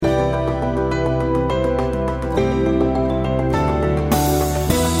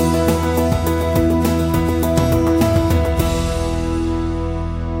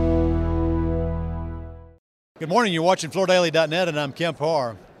morning, you're watching FloorDaily.net, and I'm Kemp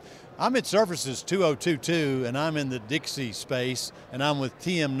Harr. I'm at Surfaces 2022, and I'm in the Dixie space, and I'm with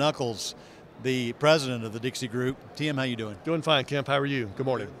T.M. Knuckles, the president of the Dixie Group. T.M., how you doing? Doing fine, Kemp. How are you? Good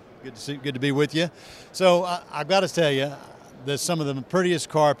morning. Good to be with you. So I've got to tell you that some of the prettiest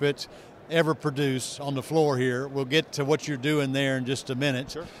carpet ever produced on the floor here. We'll get to what you're doing there in just a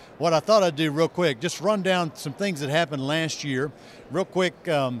minute. Sure. What I thought I'd do real quick, just run down some things that happened last year. Real quick,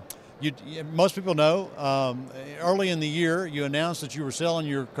 most people know, early in the year, you announced that you were selling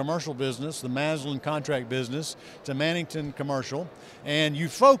your commercial business, the Maslin contract business, to Mannington Commercial, and you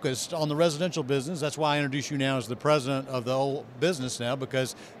focused on the residential business. That's why I introduce you now as the president of the whole business now,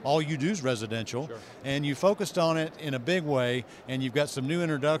 because all you do is residential. Sure. And you focused on it in a big way, and you've got some new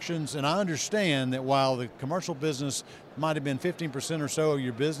introductions, and I understand that while the commercial business might have been 15% or so of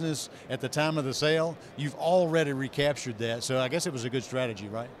your business at the time of the sale, you've already recaptured that. So I guess it was a good strategy,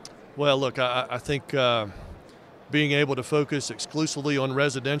 right? Well, look, I think being able to focus exclusively on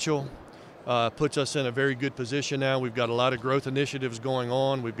residential puts us in a very good position now. We've got a lot of growth initiatives going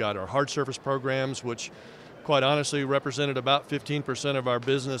on. We've got our hard surface programs, which quite honestly represented about 15% of our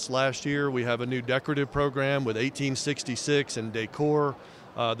business last year. We have a new decorative program with 1866 and decor.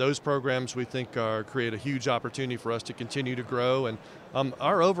 Those programs we think create a huge opportunity for us to continue to grow. And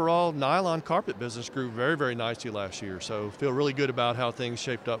our overall nylon carpet business grew very, very nicely last year. So feel really good about how things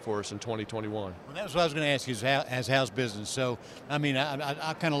shaped up for us in 2021. Well, that was what I was going to ask you, as house business. So, I mean,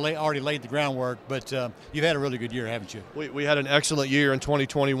 I kind of already laid the groundwork, but you've had a really good year, haven't you? We had an excellent year in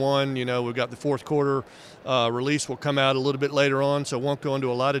 2021. You know, we've got the fourth quarter release will come out a little bit later on, so won't go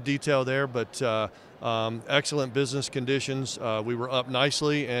into a lot of detail there, but excellent business conditions. We were up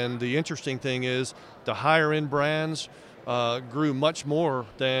nicely, and the interesting thing is the higher end brands grew much more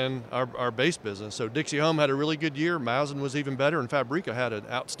than our base business. So Dixie Home had a really good year. Maslin was even better, and Fabrica had an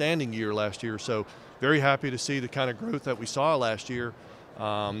outstanding year last year. So very happy to see the kind of growth that we saw last year.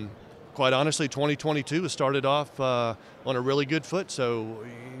 Quite honestly, 2022 has started off on a really good foot. So,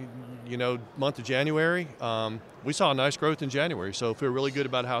 you know, month of January, we saw a nice growth in January. So feel really good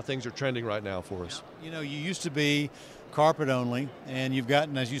about how things are trending right now for us. You know, you used to be carpet only, and you've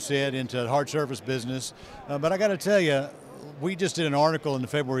gotten, as you said, into hard surface business. But I got to tell you, we just did an article in the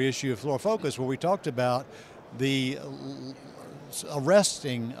February issue of Floor Focus where we talked about the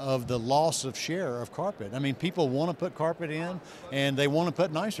arresting of the loss of share of carpet. I mean, people want to put carpet in, and they want to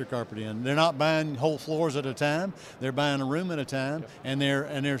put nicer carpet in. They're not buying whole floors at a time. They're buying a room at a time, and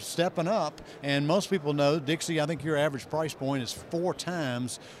they're stepping up. And most people know, Dixie, I think your average price point is 4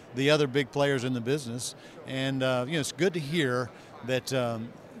 times the other big players in the business. And you know, it's good to hear that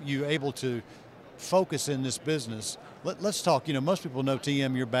you're able to focus in this business. Let's talk, you know, most people know,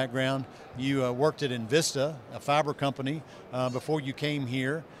 TM, your background. You worked at Invista, a fiber company, before you came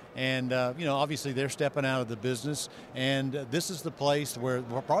here. And, you know, obviously they're stepping out of the business. And this is the place where,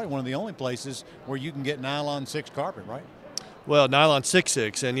 probably one of the only places where you can get nylon 6 carpet, right? Well, nylon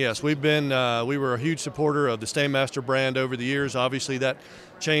 6/6, and yes, we were a huge supporter of the Stainmaster brand over the years. Obviously, that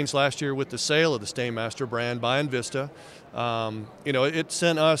changed last year with the sale of the Stainmaster brand by Invista. You know, it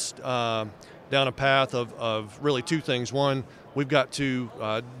sent us down a path of really 2 things. One, we've got to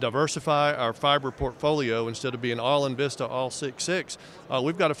diversify our fiber portfolio instead of being all Invista, all 6/6.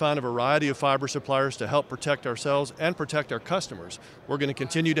 We've got to find a variety of fiber suppliers to help protect ourselves and protect our customers. We're going to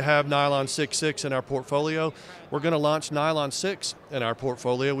continue to have nylon 6/6 in our portfolio. We're going to launch nylon 6 in our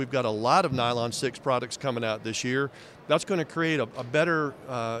portfolio. We've got a lot of nylon 6 products coming out this year. That's going to create a better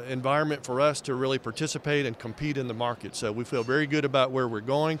environment for us to really participate and compete in the market. So we feel very good about where we're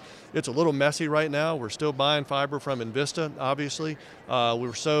going. It's a little messy right now. We're still buying fiber from Invista, obviously. We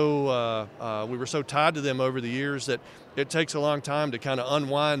were so tied to them over the years that it takes a long time to kind of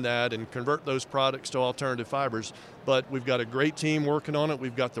unwind that and convert those products to alternative fibers. But we've got a great team working on it.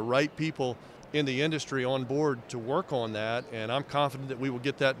 We've got the right people in the industry on board to work on that, and I'm confident that we will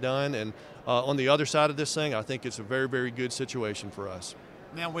get that done. And on the other side of this thing, I think it's a very, very good situation for us.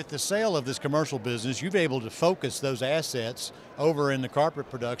 Now, with the sale of this commercial business, you've been able to focus those assets over in the carpet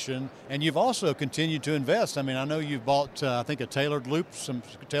production, and you've also continued to invest. I mean, I know you've bought, I think, some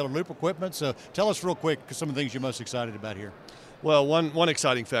tailored loop equipment. So tell us real quick some of the things you're most excited about here. Well, one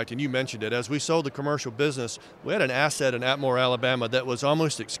exciting fact, and you mentioned it, as we sold the commercial business, we had an asset in Atmore, Alabama that was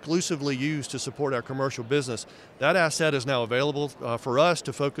almost exclusively used to support our commercial business. That asset is now available for us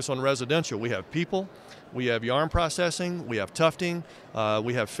to focus on residential. We have people, we have yarn processing, we have tufting,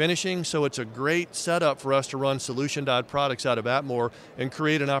 we have finishing, so it's a great setup for us to run solution dyed products out of Atmore and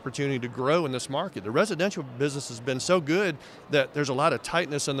create an opportunity to grow in this market. The residential business has been so good that there's a lot of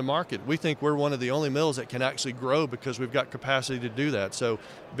tightness in the market. We think we're one of the only mills that can actually grow because we've got capacity to do that. So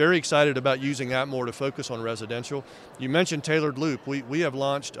very excited about using Atmore to focus on residential. You mentioned tailored loop. We have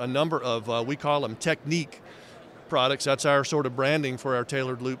launched a number of, we call them Technique products. That's our sort of branding for our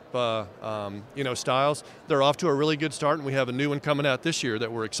tailored loop styles. They're off to a really good start, and we have a new one coming out this year that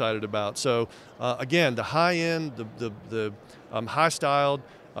we're excited about. So again, the high end, the high styled,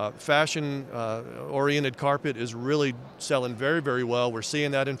 fashion oriented carpet is really selling very, very well. We're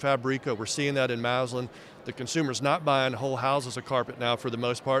seeing that in Fabrica, we're seeing that in Maslin. The consumer's not buying whole houses of carpet now for the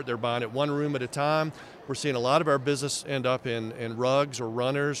most part. They're buying it one room at a time. We're seeing a lot of our business end up in rugs or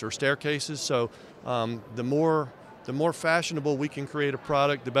runners or staircases. So the more fashionable we can create a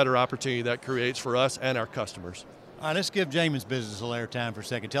product, the better opportunity that creates for us and our customers. All right, let's give Jamin's business a little airtime for a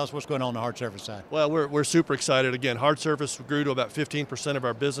second. Tell us what's going on the hard surface side. Well, we're super excited. Again, hard surface grew to about 15% of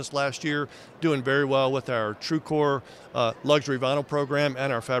our business last year, doing very well with our TrueCore luxury vinyl program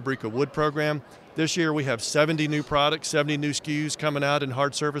and our Fabrica wood program. This year we have 70 new products, 70 new SKUs coming out in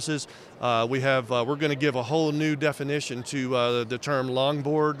hard surfaces. We're going to give a whole new definition to the term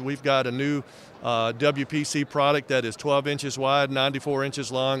longboard. We've got a new WPC product that is 12 inches wide, 94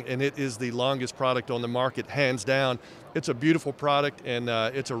 inches long, and it is the longest product on the market, hands down. It's a beautiful product, and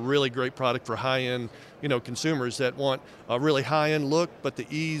it's a really great product for high-end, consumers that want a really high-end look, but the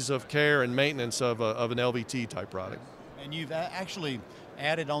ease of care and maintenance of an LVT type product. And you've actually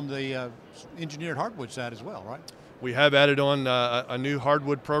added on the engineered hardwood side as well, right? We have added on a new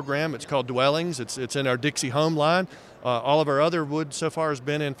hardwood program. It's called Dwellings. It's in our Dixie Home line. All of our other wood so far has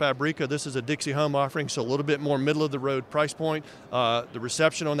been in Fabrica. This is a Dixie Home offering, so a little bit more middle of the road price point. The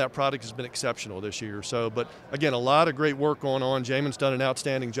reception on that product has been exceptional this year. So, but again, a lot of great work going on. Jamin's done an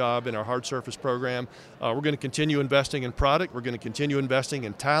outstanding job in our hard surface program. We're going to continue investing in product. We're going to continue investing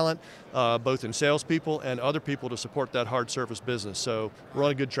in talent, both in salespeople and other people to support that hard surface business. So we're on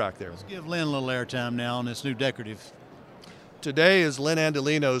a good track there. Let's give Lynn a little airtime now on this new decorative. Today is Lynn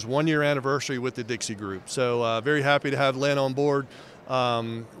Andolino's one-year anniversary with the Dixie Group. So very happy to have Lynn on board.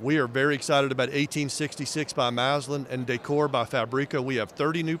 We are very excited about 1866 by Maslin and Decor by Fabrica. We have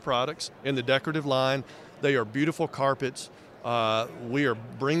 30 new products in the decorative line. They are beautiful carpets. We are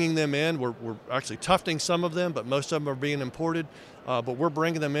bringing them in. We're actually tufting some of them, but most of them are being imported. But we're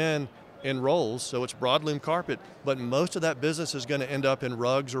bringing them in rolls, so it's broadloom carpet. But most of that business is going to end up in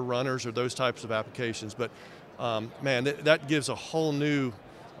rugs or runners or those types of applications. But man, that gives a whole new,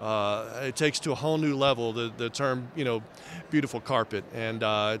 it takes to a whole new level the term, beautiful carpet. And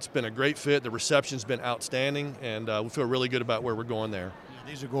it's been a great fit. The reception's been outstanding, and we feel really good about where we're going there.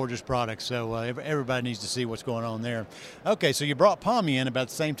 Yeah, these are gorgeous products, so everybody needs to see what's going on there. Okay, so you brought Pommy in about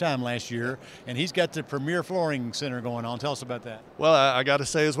the same time last year, and he's got the Premier Flooring Center going on. Tell us about that. Well, I got to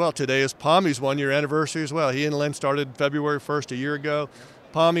say as well, today is Pommy's one-year anniversary as well. He and Lynn started February 1st a year ago.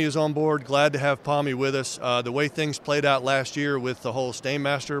 Pommy is on board. Glad to have Pommy with us. The way things played out last year with the whole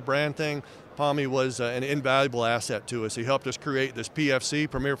Stainmaster brand thing, Pommy was an invaluable asset to us. He helped us create this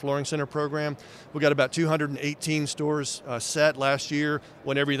PFC, Premier Flooring Center program. We got about 218 stores set last year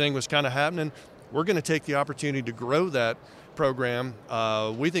when everything was kind of happening. We're going to take the opportunity to grow that program.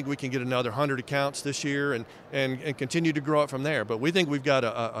 We think we can get another 100 accounts this year and continue to grow it from there. But we think we've got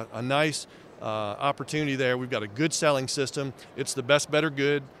a nice opportunity there. We've got a good selling system. It's the best, better,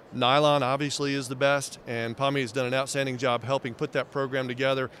 good. Nylon obviously is the best, and Pommy has done an outstanding job helping put that program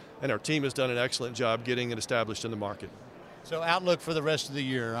together, and our team has done an excellent job getting it established in the market. So outlook for the rest of the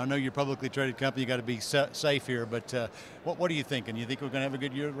year. I know you're a publicly traded company. You got to be safe here, but what are you thinking? You think we're going to have a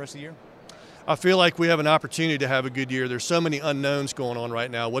good year the rest of the year? I feel like we have an opportunity to have a good year. There's so many unknowns going on right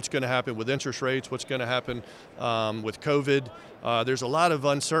now. What's going to happen with interest rates? What's going to happen with COVID? There's a lot of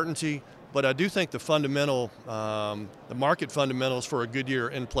uncertainty. But I do think the market fundamentals for a good year are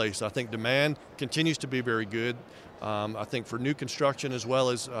in place. I think demand continues to be very good. I think for new construction as well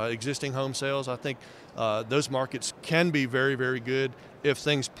as existing home sales, I think those markets can be very, very good. If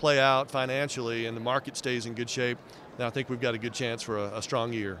things play out financially and the market stays in good shape, then I think we've got a good chance for a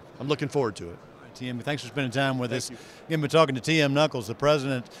strong year. I'm looking forward to it. TM, thanks for spending time with us. Again, we're talking to TM Knuckles, the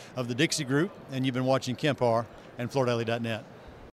president of the Dixie Group, and you've been watching Kemp Harr and FloorDaily.net.